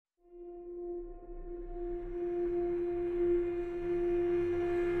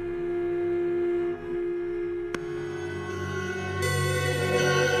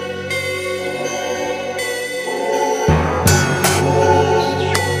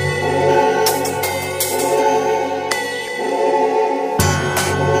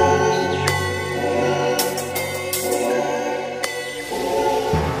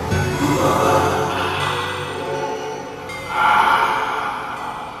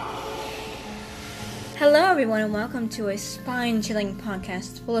everyone, and welcome to a spine-chilling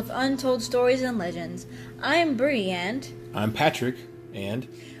podcast full of untold stories and legends. I'm Bree, and I'm Patrick, and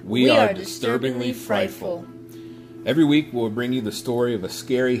we are Disturbingly Frightful. Every week we'll bring you the story of a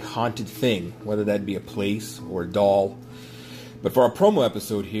scary, haunted thing, whether that be a place or a doll. But for our promo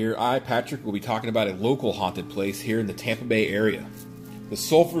episode here, I, Patrick, will be talking about a local haunted place here in the Tampa Bay area, the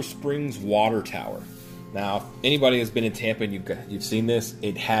Sulphur Springs Water Tower. Now, if anybody has been in Tampa and you've seen this,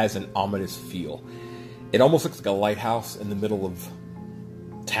 it has an ominous feel. It almost looks like a lighthouse in the middle of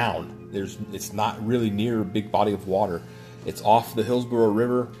town. It's not really near a big body of water. It's off the Hillsborough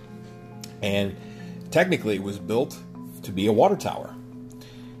River, and technically it was built to be a water tower.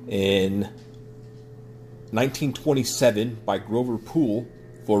 In 1927 by Grover Poole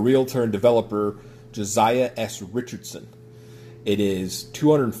for realtor and developer Josiah S. Richardson. It is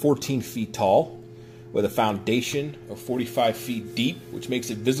 214 feet tall, with a foundation of 45 feet deep, which makes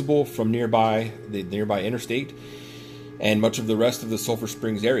it visible from the nearby interstate and much of the rest of the Sulphur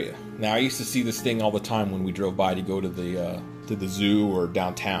Springs area. Now, I used to see this thing all the time when we drove by to go to the zoo or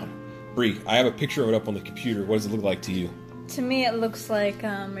downtown. Bree, I have a picture of it up on the computer. What does it look like to you? to me it looks like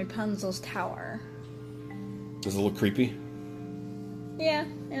Rapunzel's tower. Does it look creepy? Yeah,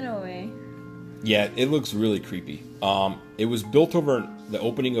 in a way. Yeah, it looks really creepy. It was built over the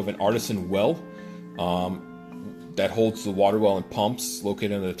opening of an artisan well that holds the water well and pumps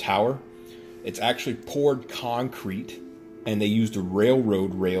located under the tower. It's actually poured concrete, and they used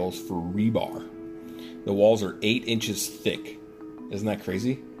railroad rails for rebar. The walls are 8 inches thick. Isn't that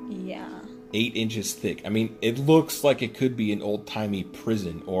crazy? Yeah. 8 inches thick. I mean, it looks like it could be an old-timey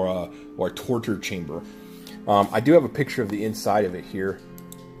prison or a torture chamber. I do have a picture of the inside of it here,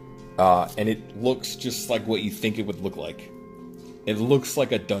 and it looks just like what you think it would look like. It looks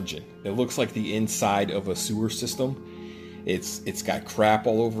like a dungeon. It looks like the inside of a sewer system. It's got crap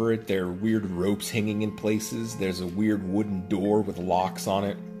all over it. There are weird ropes hanging in places. There's a weird wooden door with locks on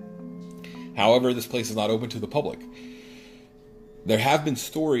it. However, this place is not open to the public. There have been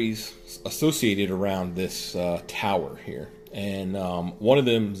stories associated around this tower here, and one of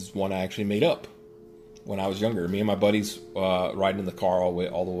them is one I actually made up when I was younger. Me and my buddies riding in the car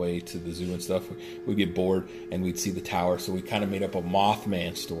all the way to the zoo and stuff. We'd get bored and we'd see the tower, so we kind of made up a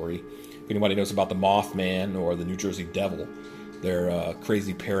Mothman story. If anybody knows about the Mothman or the New Jersey Devil, they're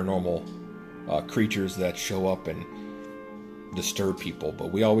crazy paranormal creatures that show up and disturb people.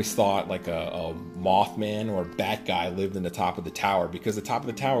 But we always thought like a Mothman or a bat guy lived in the top of the tower, because the top of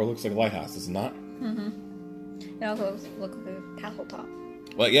the tower looks like a lighthouse, does it not? Mm-hmm. It also looks like a castle top.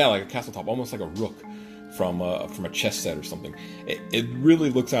 Well, yeah, like a castle top, almost like a rook from a chess set or something. It really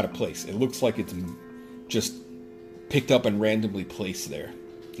looks out of place. It looks like it's just picked up and randomly placed there.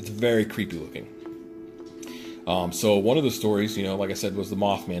 It's very creepy looking. So one of the stories, like I said, was the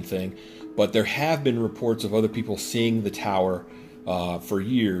Mothman thing. But there have been reports of other people seeing the tower for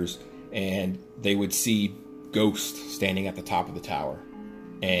years, and they would see ghosts standing at the top of the tower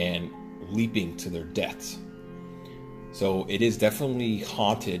and leaping to their deaths. So it is definitely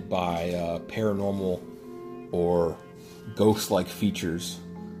haunted by paranormal or ghost-like features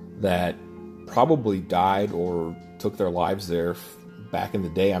that probably died or took their lives there back in the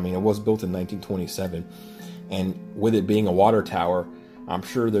day. I mean, it was built in 1927, and with it being a water tower, I'm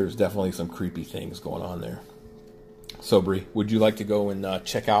sure there's definitely some creepy things going on there. So, Bree, would you like to go and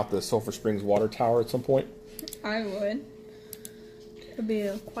check out the Sulphur Springs Water Tower at some point? I would. It would be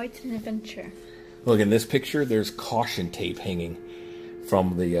quite an adventure. Look, in this picture, there's caution tape hanging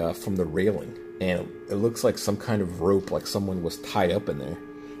from the railing, and it looks like some kind of rope, like someone was tied up in there.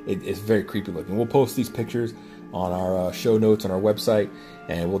 It's very creepy looking. We'll post these pictures on our show notes on our website,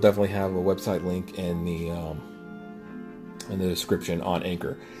 and we'll definitely have a website link in the description on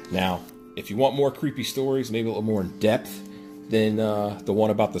Anchor. Now, if you want more creepy stories, maybe a little more in depth than the one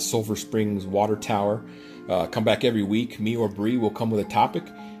about the Sulphur Springs Water Tower, come back every week. Me or Bree will come with a topic,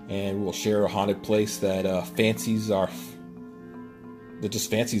 and we'll share a haunted place that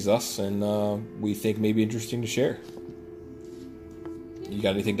just fancies us, and we think may be interesting to share. You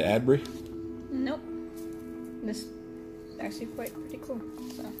got anything to add, Bree? Nope. This is actually pretty cool.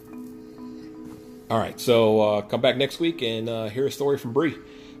 So. All right, so come back next week and hear a story from Bree.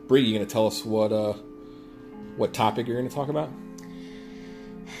 Bree, you going to tell us what topic you're going to talk about?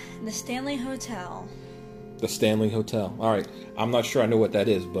 The Stanley Hotel. The Stanley Hotel. All right, I'm not sure I know what that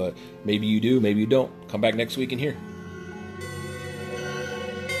is, but maybe you do, maybe you don't. Come back next week and hear.